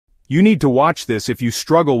You need to watch this if you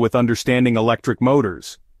struggle with understanding electric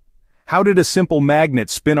motors. How did a simple magnet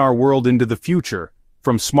spin our world into the future?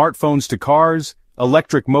 From smartphones to cars,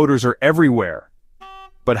 electric motors are everywhere.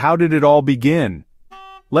 But how did it all begin?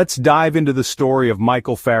 Let's dive into the story of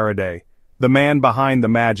Michael Faraday, the man behind the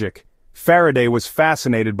magic. Faraday was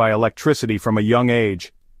fascinated by electricity from a young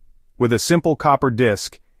age. With a simple copper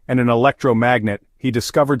disc and an electromagnet, he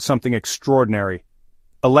discovered something extraordinary: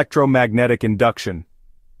 electromagnetic induction.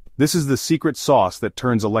 This is the secret sauce that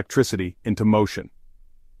turns electricity into motion.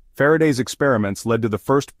 Faraday's experiments led to the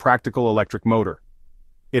first practical electric motor.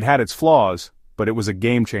 It had its flaws, but it was a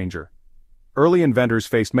game changer. Early inventors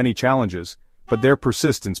faced many challenges, but their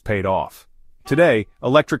persistence paid off. Today,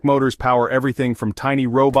 electric motors power everything from tiny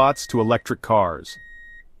robots to electric cars.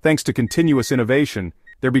 Thanks to continuous innovation,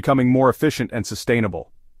 they're becoming more efficient and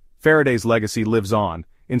sustainable. Faraday's legacy lives on,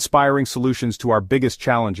 inspiring solutions to our biggest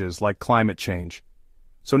challenges like climate change.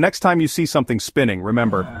 So next time you see something spinning,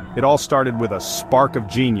 remember, it all started with a spark of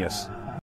genius.